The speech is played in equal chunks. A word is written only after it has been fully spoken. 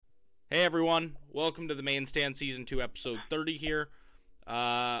Hey everyone, welcome to the Main Stand Season 2, Episode 30 here.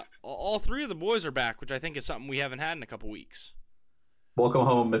 All three of the boys are back, which I think is something we haven't had in a couple weeks. Welcome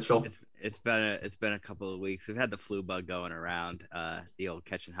home, Mitchell. It's been a couple of weeks. We've had the flu bug going around the old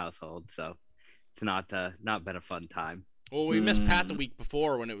Ketchen household, so it's not been a fun time. Well, we missed Pat the week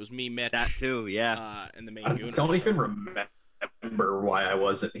before when it was me, Mitch. That too, yeah. And the main I Gooners. don't even remember why I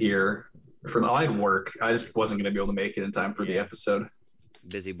wasn't here. I had work. I just wasn't going to be able to make it in time for the episode.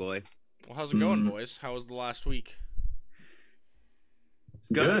 Busy boy. Well, how's it going, boys? How was the last week?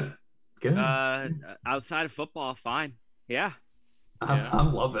 Good. Outside of football, fine. Yeah.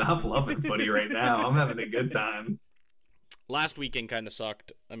 I'm loving footy right now. I'm having a good time. Last weekend kind of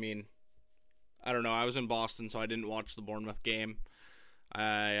sucked. I mean, I don't know. I was in Boston, so I didn't watch the Bournemouth game.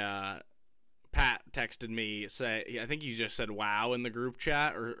 Pat texted me, I think you just said "wow" in the group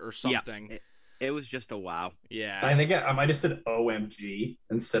chat or something. Yeah, it was just a wow. Yeah. I think I might have said OMG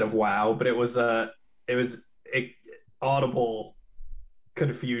instead of wow, but it was audible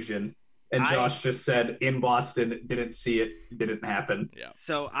confusion. And Josh just said, in Boston, didn't see it, didn't happen. Yeah.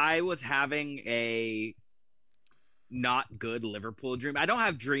 So I was having a not good Liverpool dream. I don't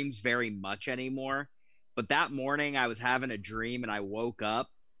have dreams very much anymore, but that morning I was having a dream and I woke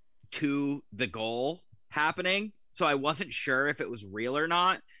up to the goal happening. So I wasn't sure if it was real or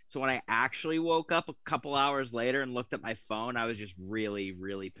not. So when I actually woke up a couple hours later and looked at my phone, I was just really,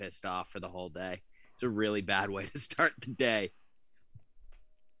 really pissed off for the whole day. It's a really bad way to start the day.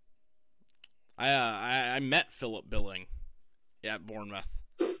 I met Philip Billing at Bournemouth.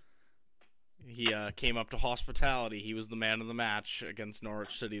 He came up to hospitality. He was the man of the match against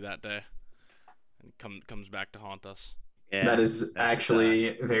Norwich City that day, and comes back to haunt us. Yeah, that is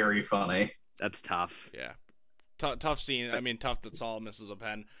actually very funny. That's tough. Yeah, tough scene. I mean, tough that Saul misses a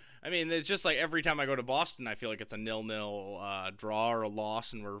pen. I mean, it's just like every time I go to Boston, I feel like it's a 0-0 draw or a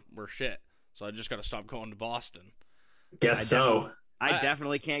loss, and we're shit. So I just got to stop going to Boston. Guess so. I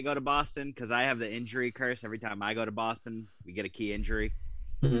definitely can't go to Boston because I have the injury curse. Every time I go to Boston, we get a key injury.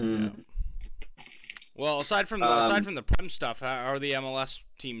 Mm-hmm. Yeah. Well, aside from the Prem stuff, how are the MLS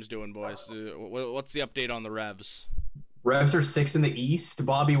teams doing, boys? What's the update on the Revs? Revs are 6 in the East.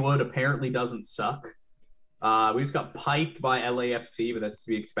 Bobby Wood apparently doesn't suck. We just got piped by LAFC, but that's to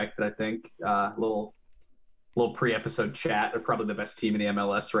be expected, I think. Little pre-episode chat. They're probably the best team in the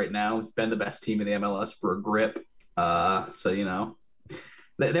MLS right now. It's been the best team in the MLS for a grip. So you know.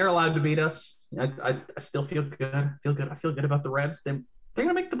 They're allowed to beat us. I still feel good. I feel good about the Revs. They're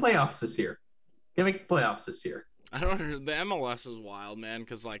gonna make the playoffs this year. I don't. The MLS is wild, man.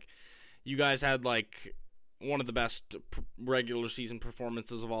 Because like, you guys had like one of the best regular season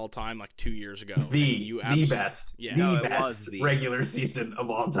performances of all time, like 2 years ago. The best regular season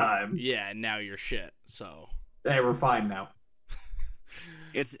of all time. Yeah, and now you're shit. So hey, we're fine now.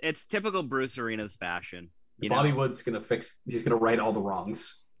 It's typical Bruce Arenas fashion. Bobby Wood's gonna fix. He's gonna right all the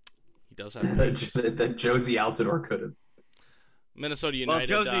wrongs. He does have that Josie Altidore could have. Minnesota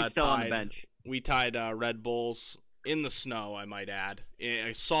United. Well, Josie's still on the bench. We tied Red Bulls in the snow. I might add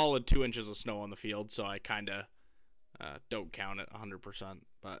a solid 2 inches of snow on the field, so I kind of don't count it 100%.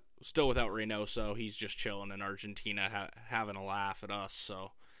 But still without Reynoso, he's just chilling in Argentina, having a laugh at us.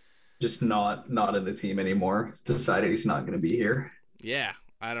 So just not in the team anymore. He's decided he's not going to be here. Yeah,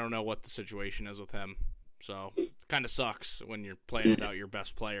 I don't know what the situation is with him. So kind of sucks when you're playing without your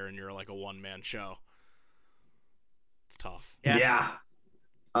best player and you're like a one-man show. It's tough. Yeah.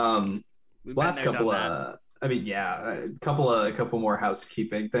 Last couple of, a couple more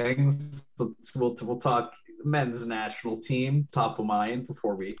housekeeping things. We'll talk men's national team top of mind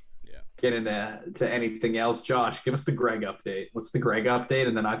before we get into anything else. Josh, give us the Greg update. What's the Greg update?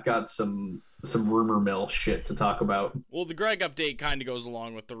 And then I've got some rumor mill shit to talk about. Well, the Greg update kind of goes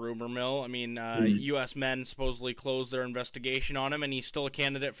along with the rumor mill. I mean, USMNT supposedly closed their investigation on him, and he's still a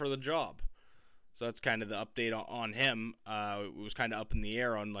candidate for the job. So that's kind of the update on him. It was kind of up in the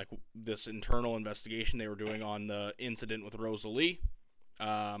air on like this internal investigation they were doing on the incident with Rosalie.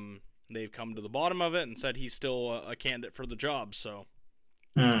 They've come to the bottom of it and said he's still a candidate for the job. So.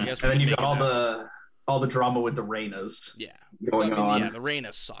 I guess and then you've got all the drama with the Reynas going on. Yeah, the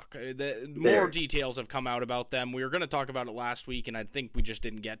Reynas suck. More details have come out about them. We were going to talk about it last week, and I think we just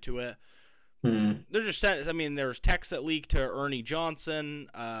didn't get to it. They're just. I mean, there's texts that leaked to Ernie Johnson.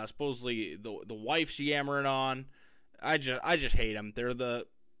 Supposedly the wife's yammering on. I just hate them.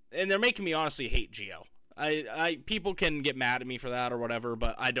 And they're making me honestly hate Gio. People can get mad at me for that or whatever,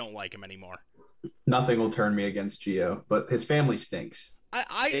 but I don't like him anymore. Nothing will turn me against Gio, but his family stinks.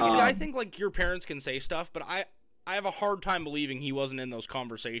 I think like your parents can say stuff, but I have a hard time believing he wasn't in those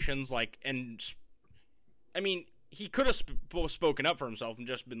conversations. Like, and I mean, he could have spoken up for himself and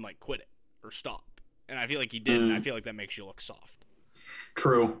just been like, quit it or stop. And I feel like he did, and I feel like that makes you look soft.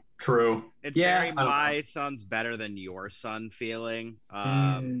 True. It's very my son's better than your son feeling.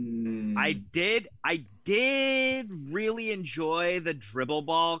 I did really enjoy the dribble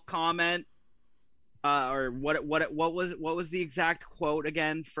ball comment. Or what was the exact quote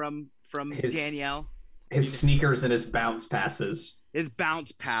again from Danielle? His sneakers and his bounce passes. His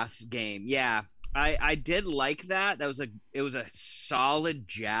bounce pass game. Yeah. I did like that. It was a solid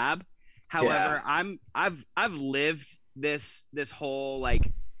jab. However, I've lived this whole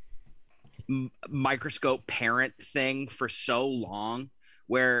like microscope parent thing for so long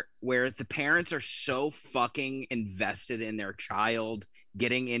where the parents are so fucking invested in their child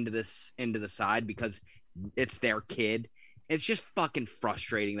getting into the side because it's their kid. It's just fucking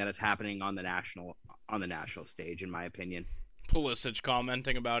frustrating that it's happening on the national stage, in my opinion. Pulisic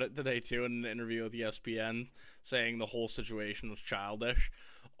commenting about it today too in an interview with ESPN, saying the whole situation was childish.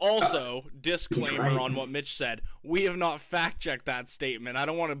 Also, disclaimer on what Mitch said. We have not fact-checked that statement. I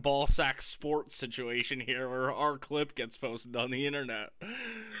don't want a ball sack sports situation here where our clip gets posted on the internet.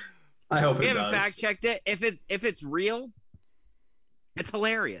 I hope we haven't fact-checked it. If it's real, it's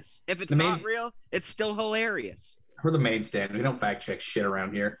hilarious. If it's not real, it's still hilarious. We're the main stand. We don't fact-check shit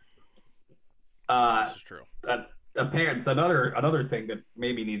around here. This is true. Another thing that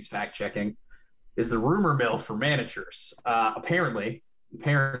maybe needs fact-checking is the rumor mill for managers. Apparently,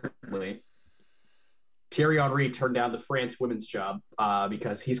 Thierry Henry turned down the France women's job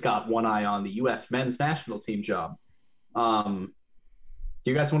because he's got one eye on the U.S. men's national team job. Do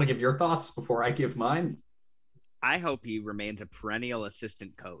you guys want to give your thoughts before I give mine? I hope he remains a perennial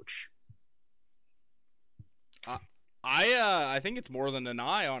assistant coach. I think it's more than an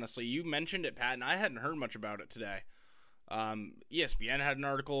eye, honestly. You mentioned it, Pat, and I hadn't heard much about it today. ESPN had an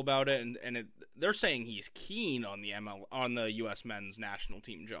article about it, and they're saying he's keen on the U.S. men's national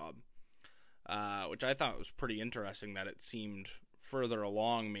team job, which I thought was pretty interesting. That it seemed further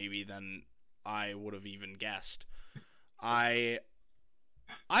along maybe than I would have even guessed. I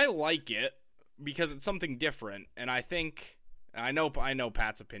like it because it's something different, and I know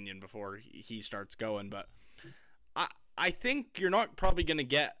Pat's opinion before he starts going, but I think you're not probably going to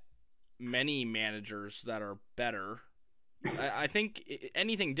get many managers that are better. I think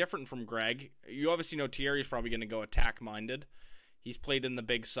anything different from Greg. You obviously know Thierry's probably going to go attack-minded. He's played in the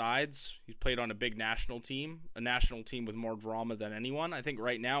big sides. He's played on a big national team, a national team with more drama than anyone. I think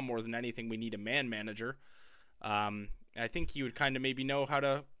right now, more than anything, we need a man manager. I think he would kind of maybe know how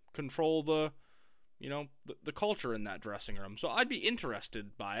to control the culture in that dressing room. So I'd be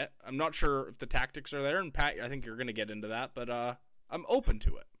interested by it. I'm not sure if the tactics are there, and Pat, I think you're going to get into that, but I'm open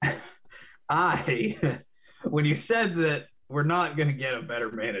to it. When you said that we're not going to get a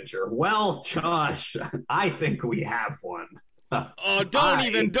better manager, well, Josh, I think we have one. Oh, don't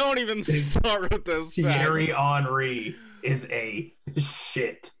even start with this. Thierry Henry is a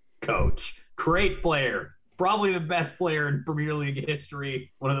shit coach. Great player. Probably the best player in Premier League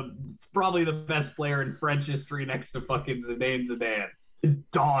history. Probably the best player in French history next to fucking Zidane.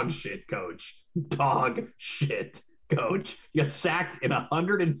 Dog shit coach. Dog shit coach. He got sacked in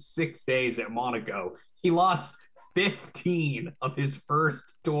 106 days at Monaco. He lost 15 of his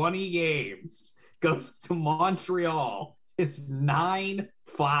first 20 games. Goes to Montreal. It's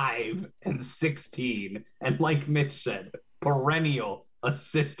 9-5-16. And like Mitch said, perennial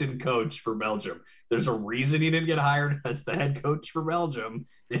assistant coach for Belgium. There's a reason he didn't get hired as the head coach for Belgium.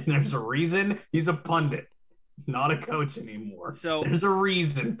 And there's a reason he's a pundit, not a coach anymore. So there's a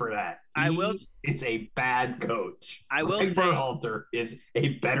reason for that. It's a bad coach. Greg Berhalter is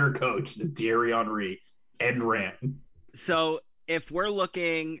a better coach than Thierry Henry and Ran. So if we're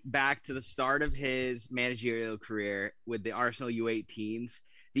looking back to the start of his managerial career with the Arsenal U18s,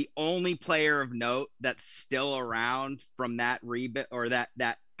 the only player of note that's still around from that rebuild or that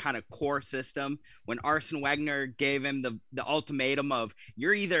kind of core system, when Arsene Wenger gave him the ultimatum of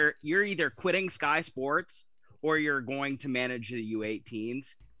you're either quitting Sky Sports or you're going to manage the U18s.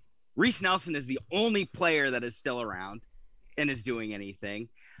 Reiss Nelson is the only player that is still around and is doing anything.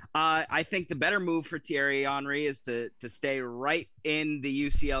 I think the better move for Thierry Henry is to stay right in the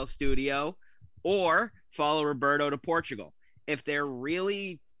UCL studio or follow Roberto to Portugal. If they're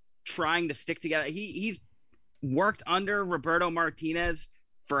really trying to stick together, he's worked under Roberto Martinez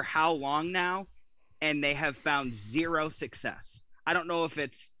for how long now, and they have found zero success. I don't know if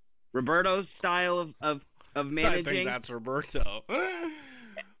it's Roberto's style of managing. I think that's Roberto.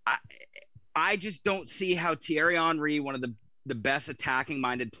 I just don't see how Thierry Henry, one of the best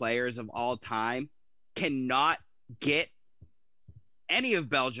attacking-minded players of all time, cannot get any of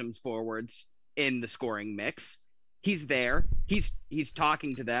Belgium's forwards in the scoring mix. He's there. He's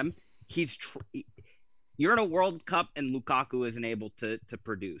talking to them. You're in a World Cup and Lukaku isn't able to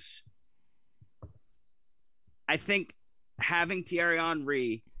produce. I think having Thierry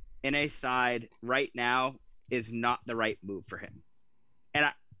Henry in a side right now is not the right move for him. And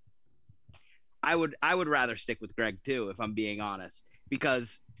I would rather stick with Greg too, if I'm being honest,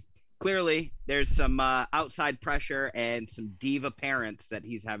 because clearly there's some outside pressure and some diva parents that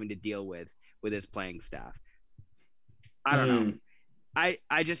he's having to deal with his playing staff. I don't know.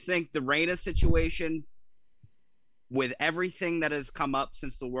 I just think the Reyna situation, with everything that has come up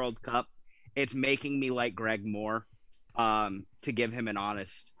since the World Cup, it's making me like Greg more, to give him an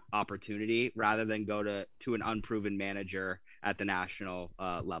honest opportunity rather than go to an unproven manager at the national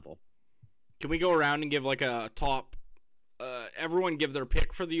level. Can we go around and give like a top, everyone give their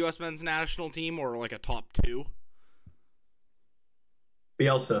pick for the U.S. men's national team, or like a top 2?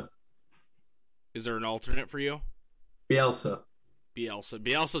 Bielsa. Is there an alternate for you? Bielsa's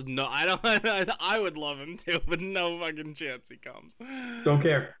no. I don't. I would love him too, but no fucking chance he comes. Don't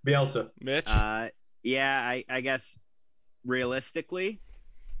care. Bielsa. Mitch. Yeah. I guess realistically,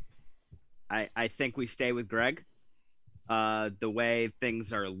 I think we stay with Greg. The way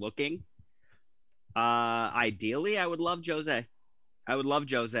things are looking. Ideally, I would love Jose.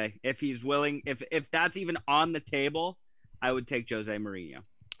 If he's willing. If that's even on the table, I would take Jose Mourinho.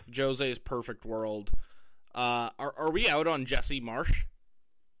 Jose's perfect world. Are we out on Jesse Marsch?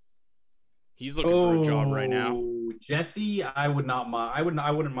 He's looking for a job right now. Jesse, I would not mind.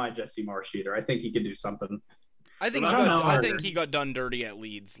 I wouldn't mind Jesse Marsch either. I think he could do something. I think he got done dirty at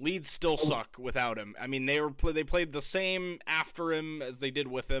Leeds. Leeds still suck without him. I mean, they played the same after him as they did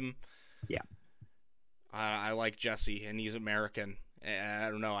with him. Yeah. I like Jesse, and he's American. I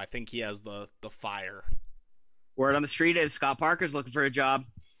don't know. I think he has the fire. Word on the street is Scott Parker's looking for a job.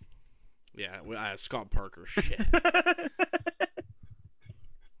 Yeah, Scott Parker. Shit.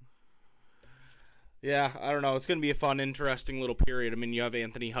 Yeah, I don't know. It's going to be a fun, interesting little period. I mean, you have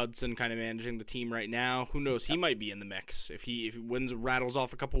Anthony Hudson kind of managing the team right now. Who knows? He might be in the mix if he wins, rattles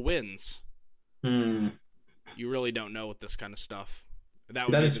off a couple wins. You really don't know with this kind of stuff.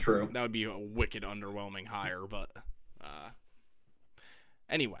 That is true. That would be a wicked, underwhelming hire. But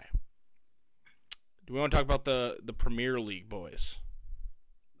anyway, do we want to talk about the Premier League, boys?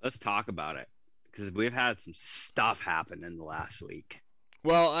 Let's talk about it, because we've had some stuff happen in the last week.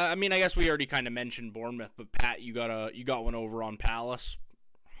 Well, I mean, I guess we already kind of mentioned Bournemouth, but Pat, you got one over on Palace,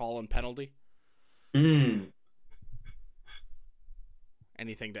 Holland penalty. Anything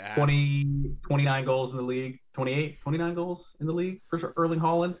to add? 29 goals in the league. 29 goals in the league for Erling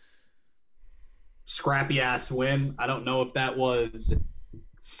Haaland. Scrappy ass win. I don't know if that was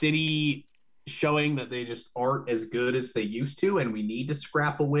City showing that they just aren't as good as they used to, and we need to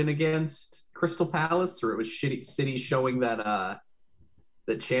scrap a win against Crystal Palace, or it was City showing that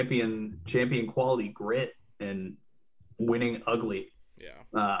the champion quality grit and winning ugly.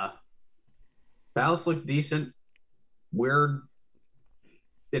 Yeah. Palace looked decent. We're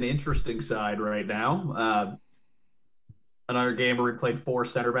an interesting side right now. Another game where we played 4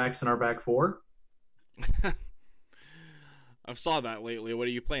 center backs in our back 4. I've saw that lately. What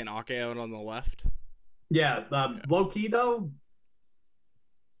are you playing? Ake out on the left? Yeah. Low key though,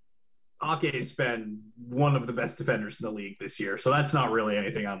 Ake's been one of the best defenders in the league this year, so that's not really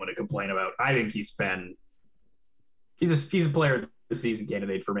anything I'm going to complain about. I think he's a player of the season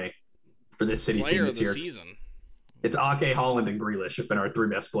candidate for me, for this City team this year. Season. It's Ake, Haaland, and Grealish have been our 3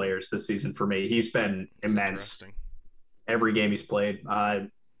 best players this season for me. He's been immense every game he's played.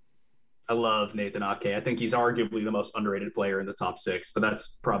 I love Nathan Ake. I think he's arguably the most underrated player in the top 6, but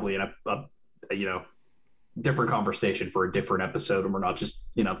that's probably a different conversation for a different episode, and we're not just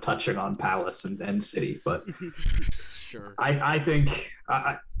touching on Palace and City. But sure, I think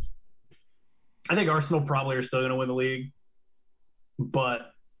Arsenal probably are still going to win the league,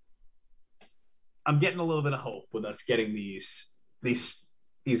 but I'm getting a little bit of hope with us getting these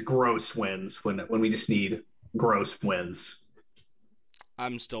gross wins when we just need gross wins.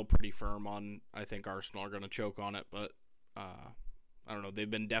 I'm still pretty firm on, I think Arsenal are going to choke on it, but I don't know. They've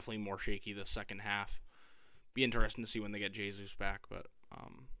been definitely more shaky the second half. Be interesting to see when they get Jesus back, but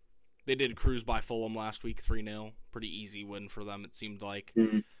they did cruise by Fulham last week 3-0. Pretty easy win for them, it seemed like.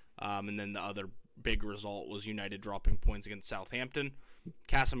 And then the other big result was United dropping points against Southampton.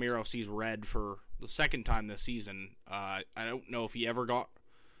 Casemiro sees red for the second time this season. I don't know if he ever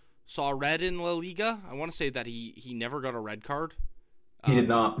saw red in La Liga. I want to say that he never got a red card. He did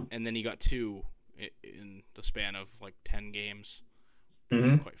not. And then he got 2 in the span of like 10 games.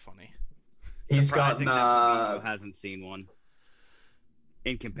 It's quite funny. He's gotten hasn't seen one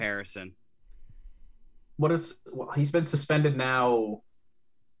in comparison. he's been suspended now.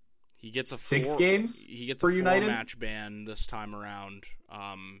 He gets a 6 games. He gets for a United? 4-match ban this time around,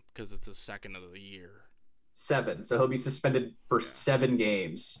 because it's his second of the year. 7. So he'll be suspended for 7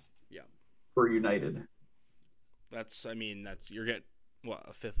 games. Yeah. For United. That's you're getting what,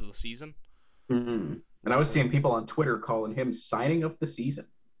 a fifth of the season. Mm-hmm. And I was seeing people on Twitter calling him signing of the season.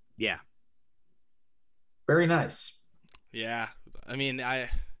 Yeah. Very nice. Yeah, I mean,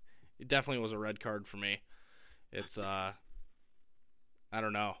 it definitely was a red card for me. It's I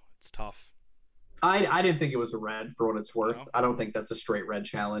don't know. It's tough. I didn't think it was a red for what it's worth. No? I don't think that's a straight red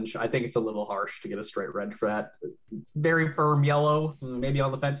challenge. I think it's a little harsh to get a straight red for that. Very firm yellow, maybe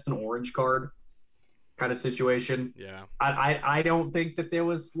on the fence, an orange card kind of situation. Yeah. I don't think that there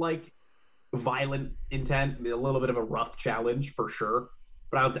was like violent intent, a little bit of a rough challenge for sure.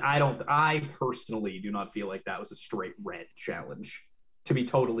 But I personally do not feel like that was a straight red challenge, to be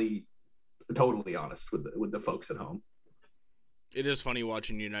totally honest with the folks at home. It is funny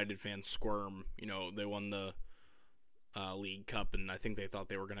watching United fans squirm. You know, they won the League Cup, and I think they thought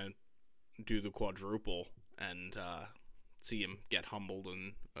they were going to do the quadruple, and see him get humbled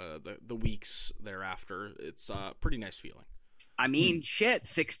in the weeks thereafter. It's a pretty nice feeling. I mean, shit,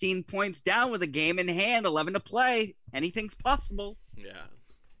 16 points down with a game in hand, 11 to play. Anything's possible. Yeah,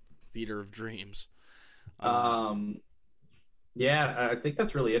 theater of dreams. Yeah, I think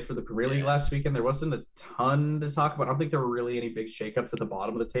that's really it for the Premier League last weekend. There wasn't a ton to talk about. I don't think there were really any big shakeups at the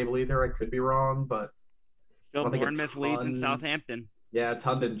bottom of the table either. I could be wrong, but still Bournemouth leads in Southampton. Yeah, a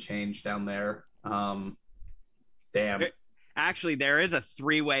ton didn't change down there. Damn. Actually, there is a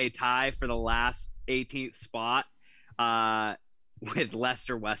 3-way tie for the last 18th spot with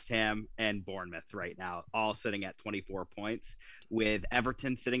Leicester, West Ham, and Bournemouth right now, all sitting at 24 points, with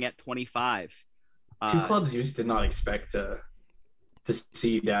Everton sitting at 25. 2 clubs you just did not expect to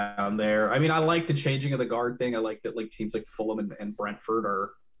see down there. I mean, I like the changing of the guard thing. I like that like teams like Fulham and Brentford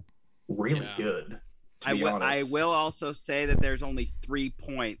are really good. I will also say that there's only 3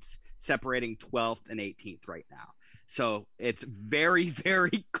 points separating 12th and 18th right now. So it's very,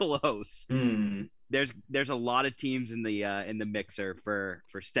 very close. There's a lot of teams in the mixer for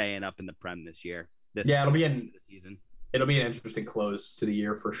staying up in the Prem this year. It'll be an interesting close to the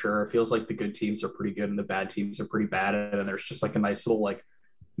year for sure. It feels like the good teams are pretty good and the bad teams are pretty bad, and then there's just like a nice little like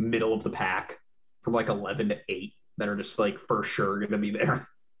middle of the pack from like 11 to 8 that are just like for sure going to be there.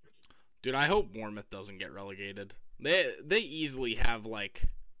 Dude, I hope Bournemouth doesn't get relegated. They easily have like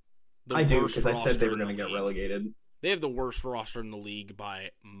the I do, because I said they were going to get relegated. They have the worst roster in the league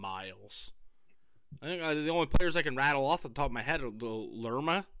by miles. I think the only players I can rattle off the top of my head are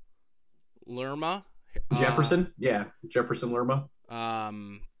Lerma. Jefferson? Jefferson Lerma.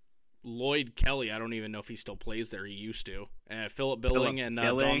 Lloyd Kelly, I don't even know if he still plays there. He used to. Philip Billing and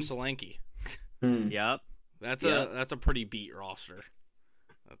Dom Solanke. Yep. That's a pretty beat roster.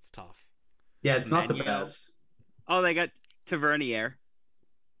 That's tough. Yeah, it's not the best. Oh, they got Tavernier.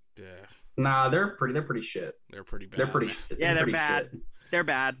 Yeah. Nah, they're pretty shit. They're pretty bad. They're bad. Shit. They're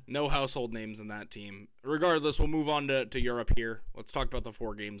bad. No household names in that team. Regardless, we'll move on to Europe here. Let's talk about the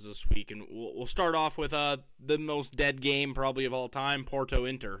 4 games this week, and we'll start off with the most dead game probably of all time,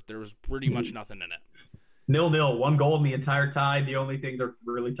 Porto-Inter. There was pretty much nothing in it. 0-0, 1 goal in the entire tie. The only thing to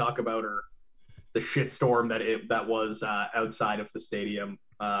really talk about are the shitstorm that was outside of the stadium.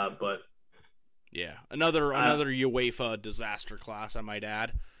 But yeah, another UEFA disaster class, I might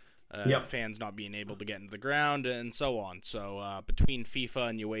add. Fans not being able to get into the ground and so on. So between FIFA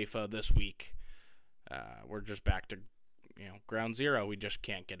and UEFA this week, we're just back to ground zero. We just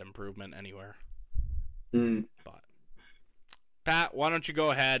can't get improvement anywhere. But Pat, why don't you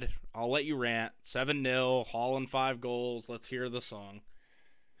go ahead? I'll let you rant. 7-0, Haaland 5 goals. Let's hear the song.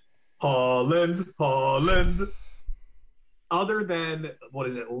 Haaland. Other than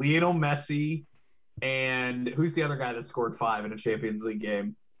Lionel Messi, and who's the other guy that scored 5 in a Champions League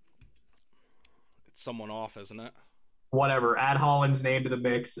game? It's someone off, isn't it? Whatever. Add Haaland's name to the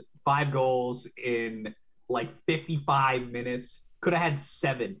mix. 5 goals in like 55 minutes. Could have had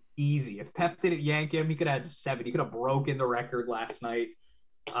 7. Easy. If Pep didn't yank him, he could have had 7. He could have broken the record last night.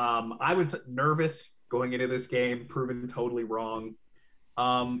 I was nervous going into this game, proven totally wrong.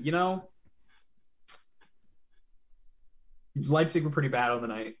 Leipzig were pretty bad on the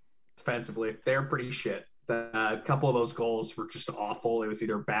night defensively. They're pretty shit. A couple of those goals were just awful. It was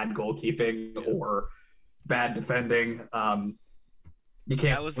either bad goalkeeping or bad defending. You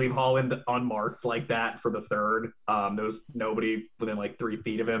can't leave Haaland unmarked like that for the third. There was nobody within like 3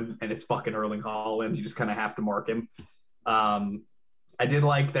 feet of him, and it's fucking Erling Haaland. You just kind of have to mark him. I did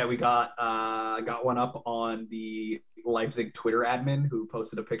like that we got one up on the Leipzig Twitter admin who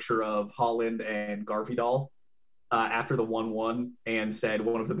posted a picture of Haaland and Garvidal after the 1-1 and said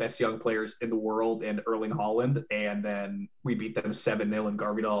one of the best young players in the world and Erling Haaland. And then we beat them 7-0 and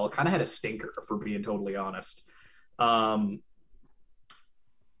Garvidal kind of had a stinker, for being totally honest. The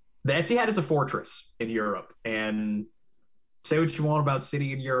Etihad is a fortress in Europe. And say what you want about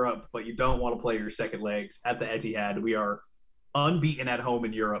City in Europe, but you don't want to play your second legs at the Etihad. We are unbeaten at home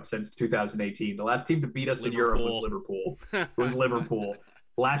in Europe since 2018. The last team to beat us in Europe was Liverpool. It was Liverpool.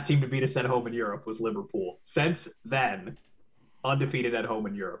 Last team to beat us at home in Europe was Liverpool. Since then, undefeated at home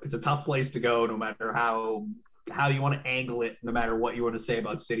in Europe. It's a tough place to go, no matter how you want to angle it, no matter what you want to say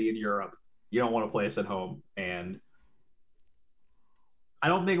about City in Europe. You don't want to play us at home. And I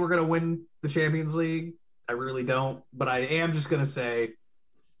don't think we're going to win the Champions League. I really don't. But I am just going to say,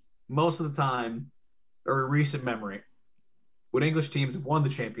 most of the time, or in recent memory, when English teams have won the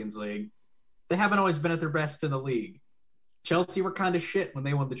Champions League, they haven't always been at their best in the league. Chelsea were kind of shit when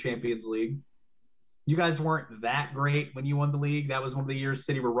they won the Champions League. You guys weren't that great when you won the league. That was one of the years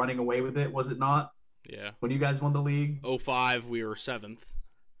City were running away with it, was it not? Yeah. When you guys won the league? 2005, we were 7th.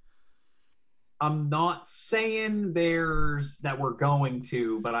 I'm not saying that we're going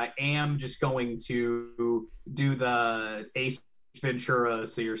to, but I am just going to do the Ace Ventura,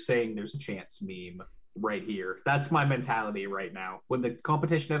 so you're saying there's a chance meme right here. That's my mentality right now. When the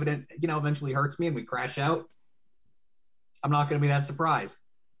competition eventually hurts me and we crash out, I'm not going to be that surprised.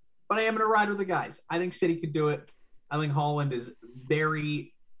 But I am going to ride with the guys. I think City could do it. I think Haaland is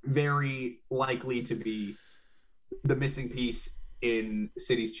very, very likely to be the missing piece in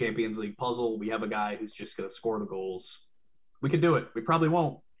City's Champions League puzzle. We have a guy who's just going to score the goals. We could do it. We probably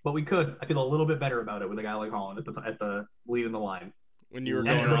won't, but we could. I feel a little bit better about it with a guy like Haaland at the lead in the line. When you were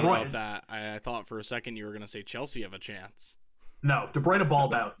going on about that, I thought for a second you were going to say Chelsea have a chance. No, De Bruyne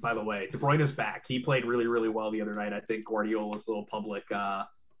balled out, by the way. De Bruyne is back. He played really, really well the other night. I think Guardiola's little public,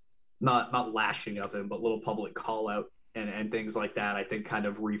 not lashing of him, but little public call out and things like that, I think kind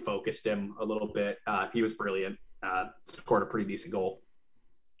of refocused him a little bit. He was brilliant. Scored a pretty decent goal.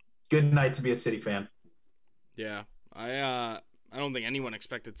 Good night to be a City fan. Yeah, I don't think anyone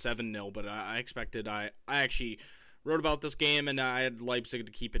expected 7-0, but I expected. I actually wrote about this game, and I had Leipzig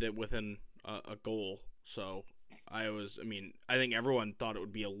to keep it within a goal. So I think everyone thought it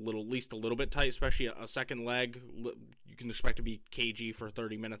would be at least a little bit tight, especially a second leg. You can expect to be cagey for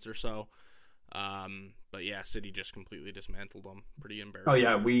 30 minutes or so. But yeah, City just completely dismantled them. Pretty embarrassing. Oh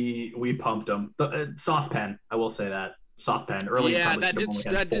yeah, we pumped them. Soft pen, I will say that. Soft pen. Early. Yeah, that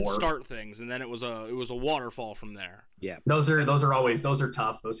did start things, and then it was a waterfall from there. Yeah, those are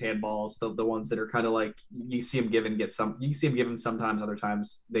tough. Those handballs, the ones that are kind of like you see them given, you see them given sometimes. Other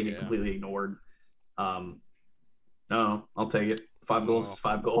times they get completely ignored. No, I'll take it. 5 goals is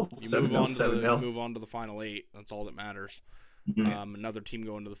 5 goals. You move on to the final 8. That's all that matters. Mm-hmm. Another team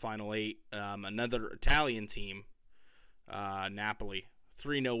going to the final 8. Another Italian team, Napoli.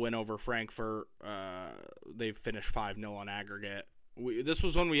 3-0 win over Frankfurt. They've finished 5-0 on aggregate. This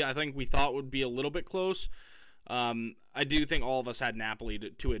was one I think we thought would be a little bit close. I do think all of us had Napoli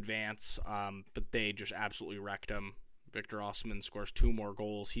to advance, but they just absolutely wrecked them. Victor Osimhen scores 2 more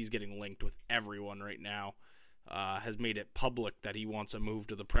goals. He's getting linked with everyone right now. Has made it public that he wants a move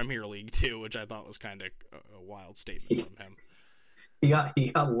to the Premier League too, which I thought was kind of a wild statement from him. He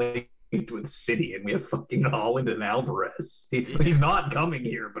got linked with City, and we have fucking Haaland and Alvarez. He's not coming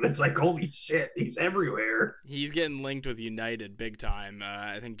here, but it's like, holy shit, he's everywhere. He's getting linked with United big time.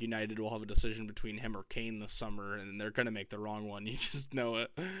 I think United will have a decision between him or Kane this summer, and they're going to make the wrong one. You just know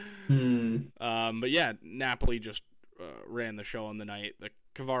it. But yeah, Napoli just ran the show on the night. The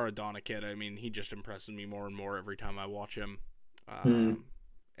Kvara kid, he just impresses me more and more every time I watch him.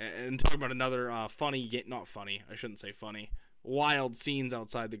 And talk about another funny, not funny, I shouldn't say funny, wild scenes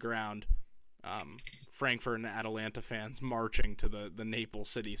outside the ground. Frankfurt and Atalanta fans marching to the Naples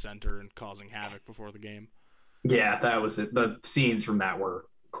city center and causing havoc before the game. Yeah, that was it. The scenes from that were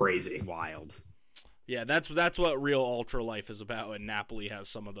crazy. Wild. Yeah, that's what real ultra life is about, and Napoli has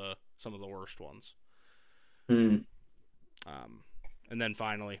some of the worst ones. And then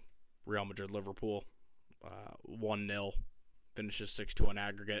finally, Real Madrid Liverpool 1-0, finishes 6-2 on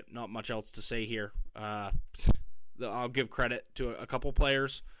aggregate. Not much else to say here. I'll give credit to a couple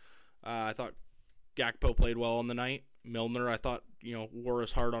players. I thought Gakpo played well on the night. Milner, I thought, wore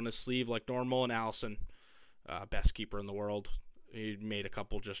his heart on his sleeve like normal. And Alisson, best keeper in the world. He made a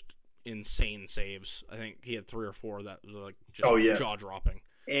couple just insane saves. I think he had 3 or 4 that was like just jaw-dropping.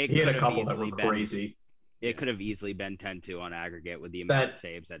 He had a couple that were crazy. It could have easily been 10-2 on aggregate with the amount of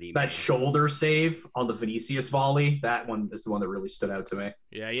saves that he made. That shoulder save on the Vinicius volley, that one is the one that really stood out to me.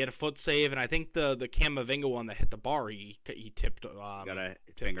 Yeah, he had a foot save, and I think the Camavinga one that hit the bar, he tipped. Got a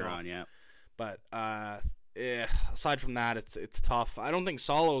finger on, yeah. But aside from that, it's tough. I don't think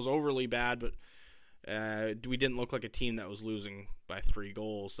Solo's overly bad, but we didn't look like a team that was losing by 3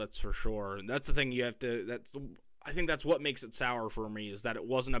 goals. That's for sure. And that's the thing you have to. I think that's what makes it sour for me, is that it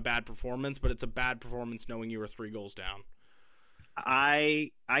wasn't a bad performance, but it's a bad performance knowing you were 3 goals down.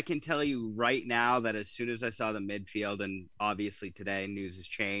 I can tell you right now that as soon as I saw the midfield, and obviously today news has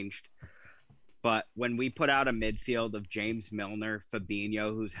changed, but when we put out a midfield of James Milner,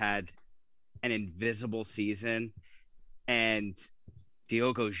 Fabinho, who's had an invisible season, and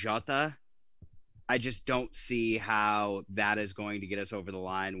Diogo Jota, I just don't see how that is going to get us over the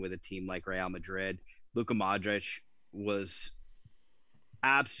line with a team like Real Madrid. Luka Modric was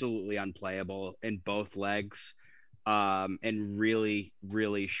absolutely unplayable in both legs, and really,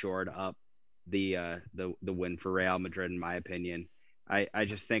 really shored up the win for Real Madrid, in my opinion. I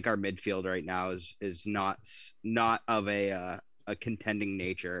just think our midfield right now is not of a contending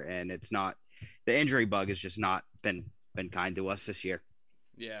nature, and it's not, the injury bug has just not been kind to us this year.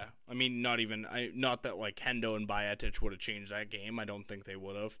 Yeah, I mean, not that like Hendo and Bajetic would have changed that game. I don't think they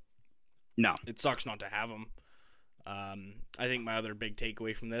would have. No. It sucks not to have them. I think my other big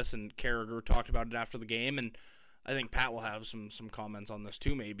takeaway from this, and Carragher talked about it after the game, and I think Pat will have some comments on this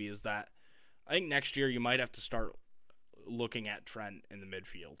too maybe, is that I think next year you might have to start looking at Trent in the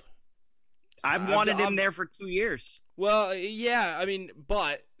midfield. I've wanted him there for 2 years. Well, yeah, I mean,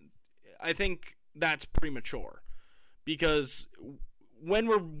 but I think that's premature, because when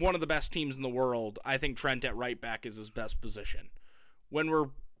we're one of the best teams in the world, I think Trent at right back is his best position. When we're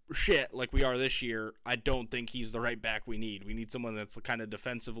shit like we are this year, I don't think he's the right back we need. We need someone that's kind of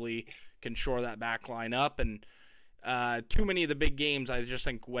defensively can shore that back line up, and too many of the big games, I just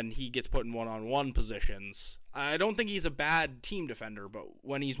think when he gets put in one-on-one positions, I don't think he's a bad team defender, but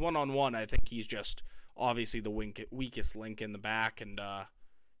when he's one-on-one, I think he's just obviously the weakest link in the back. And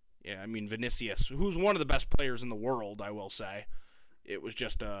yeah, I mean, Vinicius, who's one of the best players in the world, I will say, it was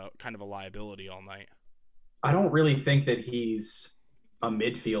just a kind of a liability all night. I don't really think that he's a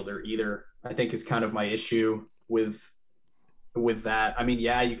midfielder either, I think, is kind of my issue with that. I mean,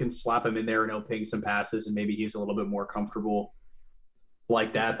 yeah, you can slap him in there and he'll ping some passes and maybe he's a little bit more comfortable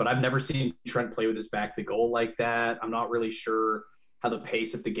like that, but I've never seen Trent play with his back to goal like that. I'm not really sure how the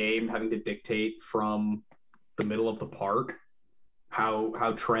pace of the game, having to dictate from the middle of the park,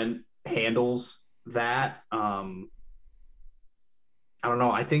 how Trent handles that. I don't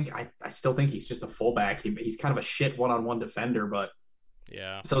know. I still think he's just a fullback. He's kind of a shit one-on-one defender, but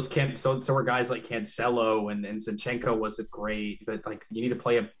yeah. So are guys like Cancelo and Zinchenko wasn't great, but like you need to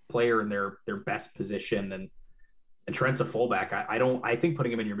play a player in their best position, and Trent's a fullback. I think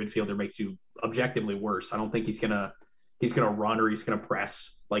putting him in your midfielder makes you objectively worse. I don't think he's gonna run or he's gonna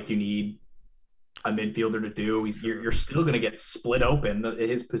press like you need a midfielder to do. You're still gonna get split open.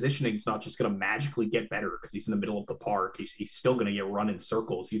 His positioning is not just gonna magically get better because he's in the middle of the park. He's still gonna get run in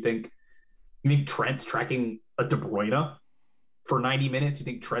circles. You think Trent's tracking a De Bruyne for 90 minutes? You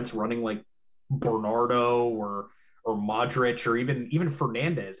think Trent's running like Bernardo or Modric or even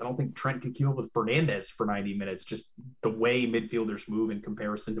Fernandez? I don't think Trent can keep up with Fernandez for 90 minutes. Just the way midfielders move in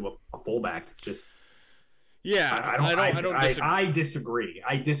comparison to a fullback, it's just. Yeah, I disagree.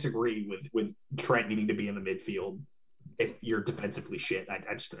 I disagree with Trent needing to be in the midfield if you're defensively shit.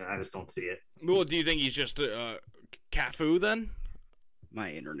 I just don't see it. Well, do you think he's just Cafu then?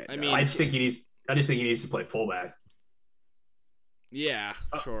 My internet. I mean, I just think he needs to play fullback. Yeah,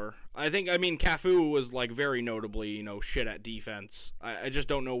 sure. I mean, Cafu was like very notably, shit at defense. I just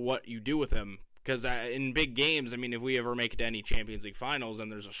don't know what you do with him, because in big games, I mean, if we ever make it to any Champions League finals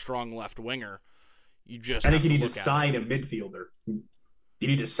and there's a strong left winger, you need to sign a midfielder. You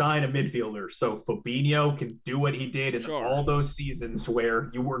need to sign a midfielder so Fabinho can do what he did in all those seasons where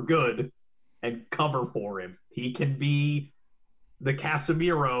you were good and cover for him. He can be the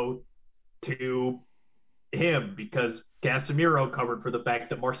Casemiro to him, because Casemiro covered for the fact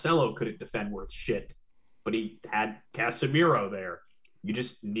that Marcelo couldn't defend worth shit, but he had Casemiro there. You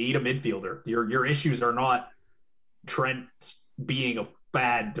just need a midfielder. Your issues are not Trent being a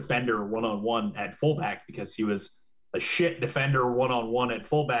bad defender one-on-one at fullback, because he was a shit defender one-on-one at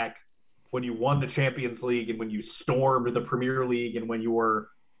fullback when you won the Champions League and when you stormed the Premier League and when you were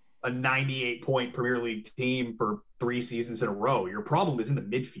a 98-point Premier League team for 3 seasons in a row. Your problem is in the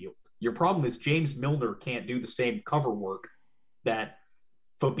midfield. Your problem is James Milner can't do the same cover work that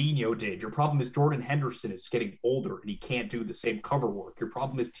Fabinho did. Your problem is Jordan Henderson is getting older and he can't do the same cover work. Your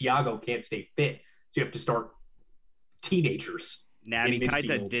problem is Thiago can't stay fit you have to start teenagers. Naby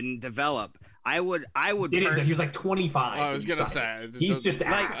Keita didn't develop. I would. He was like 25. I was gonna say he's just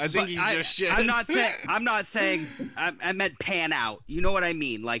like. I think he's just shit. I'm not saying. I meant pan out. You know what I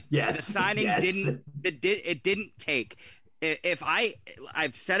mean? Like the signing didn't take.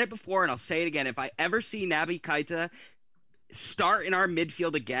 I've said it before and I'll say it again. If I ever see Naby Keita start in our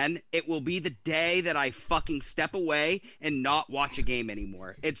midfield again, it will be the day that I fucking step away and not watch a game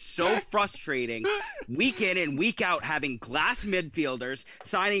anymore. It's so frustrating week in and week out having glass midfielders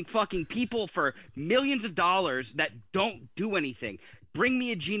signing fucking people for millions of dollars that don't do anything. Bring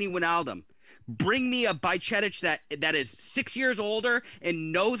me a Gini Wijnaldum. Bring me a Bajcetic that is 6 years older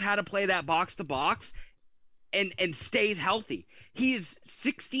and knows how to play that box to box and stays healthy. He is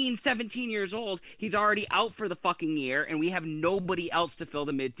 16, 17 years old. He's already out for the fucking year, and we have nobody else to fill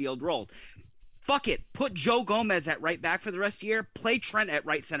the midfield role. Fuck it. Put Joe Gomez at right back for the rest of the year. Play Trent at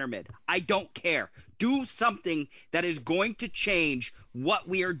right center mid. I don't care. Do something that is going to change what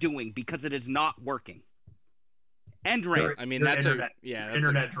we are doing because it is not working. End rant. I mean, that's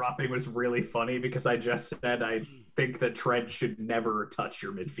internet dropping was really funny because I just said I think that Trent should never touch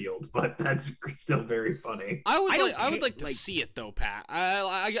your midfield, but that's still very funny. I would like to see it though, Pat.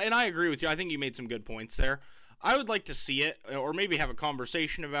 I agree with you. I think you made some good points there. I would like to see it, or maybe have a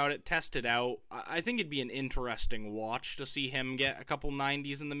conversation about it, test it out. I think it'd be an interesting watch to see him get a couple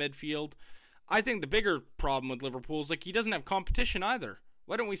 90s in the midfield. I think the bigger problem with Liverpool is like he doesn't have competition either.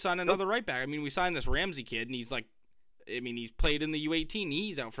 Why don't we sign another right back? I mean, we signed this Ramsey kid, and he's played in the U18.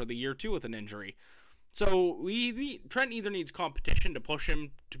 He's out for the year too with an injury. So Trent either needs competition to push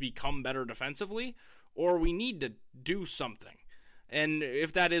him to become better defensively, or we need to do something. And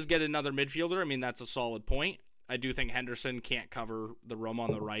if that is get another midfielder, I mean, that's a solid point. I do think Henderson can't cover the room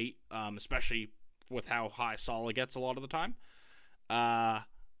on the right, especially with how high Salah gets a lot of the time.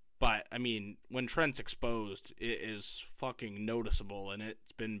 But, I mean, when Trent's exposed, it is fucking noticeable, and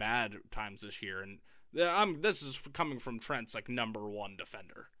it's been bad at times this year. And this is coming from Trent's like number one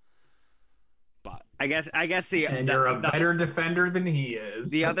defender. But I guess you're a better defender than he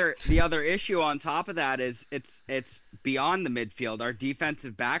is. The other issue on top of that is it's beyond the midfield. Our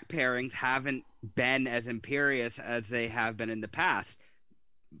defensive back pairings haven't been as imperious as they have been in the past.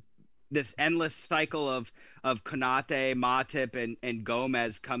 This endless cycle of Konate, Matip, and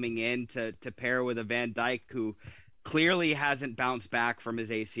Gomez coming in to pair with a Van Dijk who clearly hasn't bounced back from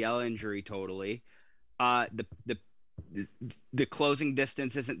his ACL injury totally. The closing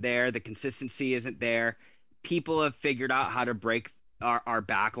distance isn't there. The consistency isn't there. People have figured out how to break our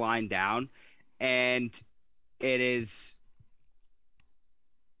back line down, and it is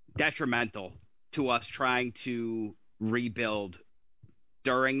detrimental to us trying to rebuild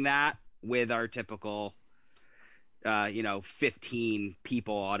during that with our typical, 15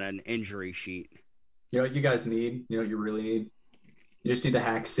 people on an injury sheet. You know what you guys need? You know what you really need? You just need to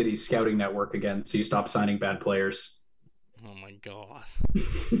hack City's scouting network again so you stop signing bad players. Oh my god.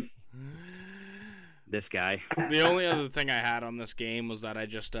 This guy. The only other thing I had on this game was that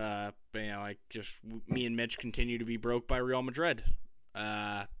me and Mitch continue to be broke by Real Madrid.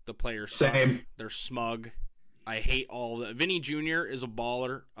 The players suck. Same. They're smug. I hate all the Vinny Jr. is a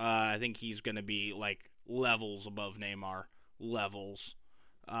baller. I think he's going to be like levels above Neymar. Levels.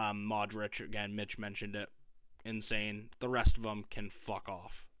 Modric, again, Mitch mentioned it. Insane. The rest of them can fuck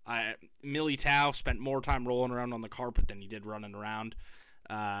off. Militao spent more time rolling around on the carpet than he did running around.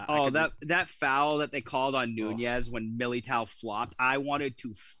 That foul that they called on Nunez when Militao flopped, I wanted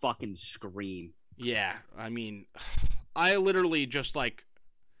to fucking scream. Yeah, I mean, I literally just I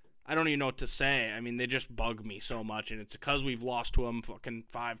don't even know what to say. I mean, they just bug me so much, and it's because we've lost to them fucking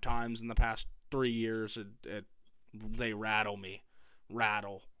 5 times in the past 3 years. They rattle me.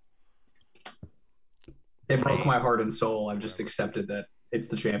 It broke my heart and soul. I've just accepted that it's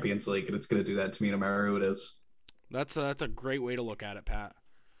the Champions League, and it's going to do that to me no matter who it is. That's a great way to look at it, Pat.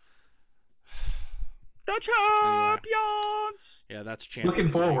 The champions! Anyway. Yeah, that's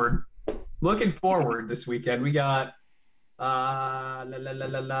Champions Looking forward this weekend, we got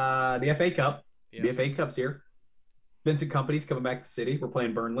the FA Cup. Yeah. The FA Cup's here. Vincent Kompany's coming back to City. We're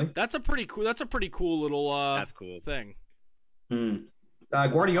playing Burnley. That's a pretty cool little that's cool thing.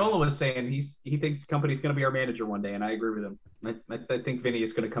 Guardiola was saying he thinks Kompany's going to be our manager one day, and I agree with him. I think Vinny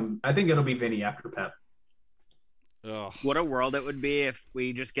is going to come. I think it'll be Vinny after Pep. Ugh. What a world it would be if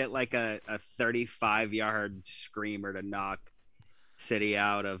we just get like a 35-yard screamer to knock City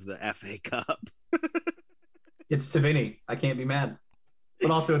out of the FA Cup. It's to Vinny. I can't be mad.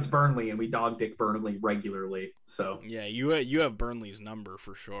 But also it's Burnley, and we dog dick Burnley regularly. So yeah, you have Burnley's number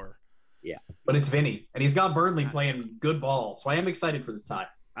for sure. Yeah, but it's Vinny, and he's got Burnley playing good ball, so I am excited for this tie.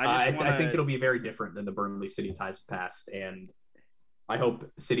 I think it'll be very different than the Burnley City ties past, and I hope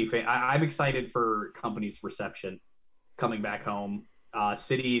City I'm excited for Company's reception coming back home.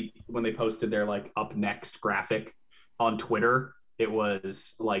 City, when they posted their like up next graphic on Twitter, it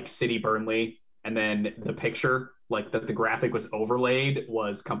was like City Burnley, and then the picture like that the graphic was overlaid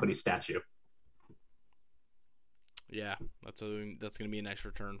was Company statue. Yeah, that's going to be a nice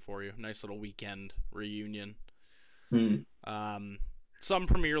return for you. Nice little weekend reunion. Some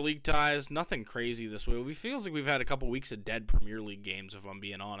Premier League ties, nothing crazy this week. It feels like we've had a couple weeks of dead Premier League games, if I'm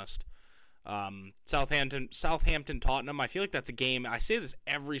being honest. Southampton, Tottenham. I feel like that's a game. I say this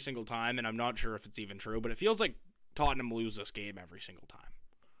every single time, and I'm not sure if it's even true, but it feels like Tottenham lose this game every single time.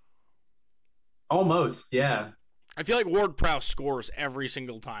 Almost, yeah. I feel like Ward-Prowse scores every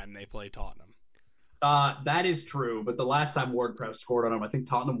single time they play Tottenham. That is true, but the last time Ward-Prowse scored on him, I think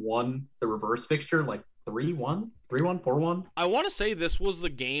Tottenham won the reverse fixture like 3-1, 3-1, 4-1. I want to say this was the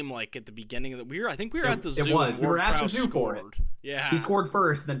game like at the beginning of the I think we were at the zoo. It was. We were at the zoo for it. Yeah. He scored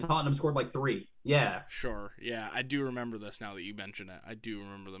first, then Tottenham scored like 3. Yeah. Sure. Yeah, I do remember this now that you mention it. I do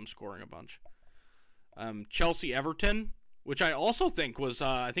remember them scoring a bunch. Chelsea Everton, which I also think was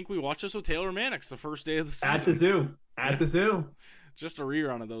I think we watched this with Taylor Mannix the first day of the season. At the zoo. Just a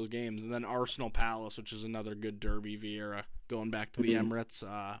rerun of those games. And then Arsenal Palace, which is another good derby Vieira going back to the Emirates.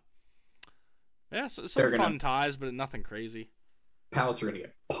 Yeah, so some fun ties, but nothing crazy. Palace are going to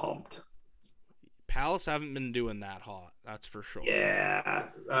get pumped. Palace haven't been doing that hot, that's for sure. Yeah.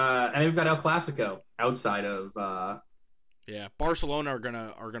 And we've got El Clasico outside of Yeah, Barcelona are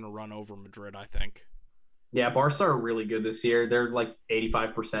gonna run over Madrid, I think. Yeah, Barca are really good this year. They're like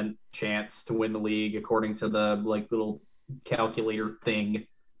 85% chance to win the league according to the like little calculator thing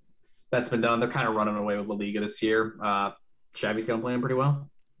that's been done. They're kind of running away with La Liga this year. Xavi's going to play them pretty well.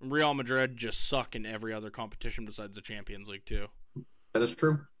 Real Madrid just suck in every other competition besides the Champions League too. That is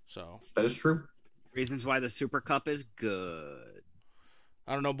true. That is true. Reasons why the Super Cup is good.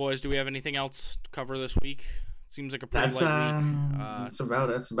 I don't know, boys. Do we have anything else to cover this week? Seems like a pretty light week. That's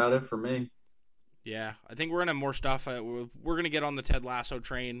about it for me. Yeah, I think we're gonna have more stuff. We're gonna get on the Ted Lasso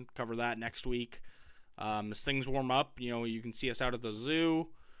train. Cover that next week. As things warm up, you can see us out at the zoo.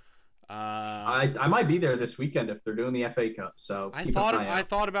 I might be there this weekend if they're doing the FA Cup. So I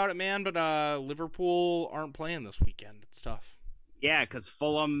thought about it, man, but Liverpool aren't playing this weekend. It's tough. Yeah, because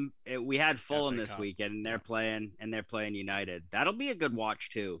Fulham, we had Fulham this weekend, and they're playing United. That'll be a good watch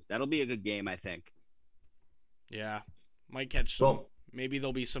too. That'll be a good game, I think. Yeah, might catch some. Well, maybe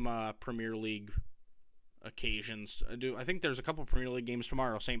there'll be some Premier League occasions. I think there's a couple Premier League games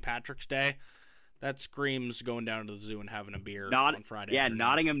tomorrow. St. Patrick's Day. That screams going down to the zoo and having a beer on Friday. Yeah, afternoon.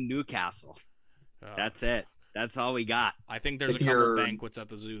 Nottingham, Newcastle. That's it. That's all we got. I think there's a couple banquets at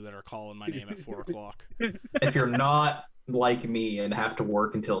the zoo that are calling my name at 4 o'clock. If you're not like me and have to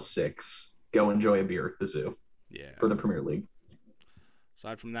work until 6, go enjoy a beer at the zoo. Yeah. For the Premier League.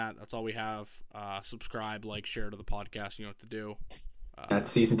 Aside from that, that's all we have. Subscribe, like, share to the podcast. You know what to do. That's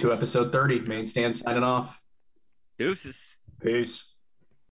season 2, episode 30. Main stand signing off. Deuces. Peace.